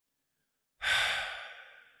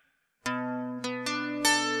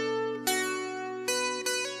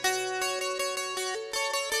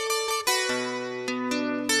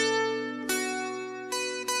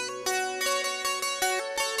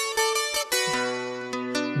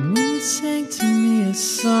sing to me a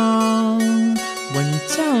song when you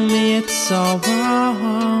tell me it's all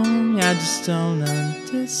wrong. I just don't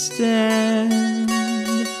understand,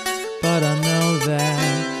 but I know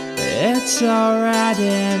that it's alright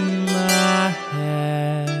in my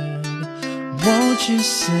head. Won't you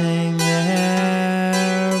sing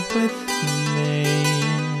there with me?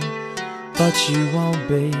 But you won't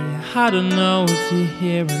be. I don't know if you're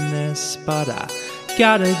hearing this, but I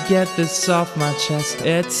gotta get this off my chest.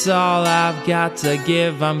 It's all I've got to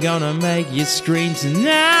give. I'm gonna make you scream tonight,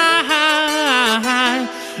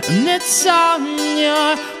 and it's on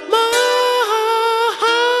your mind.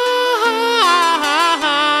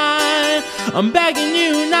 I'm begging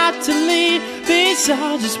you not to leave. These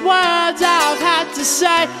are just words I've had to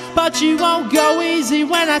say, but you won't go easy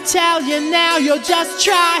when I tell you now. You'll just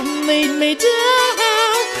try and lead me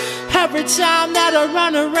down. Every time that I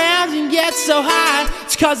run around and get so high,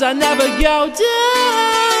 it's 'cause I never go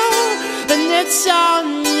down. And it's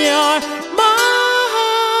on your mind.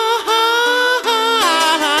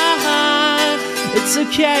 It's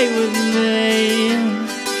okay with me.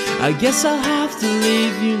 I guess I'll have to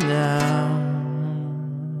leave you now.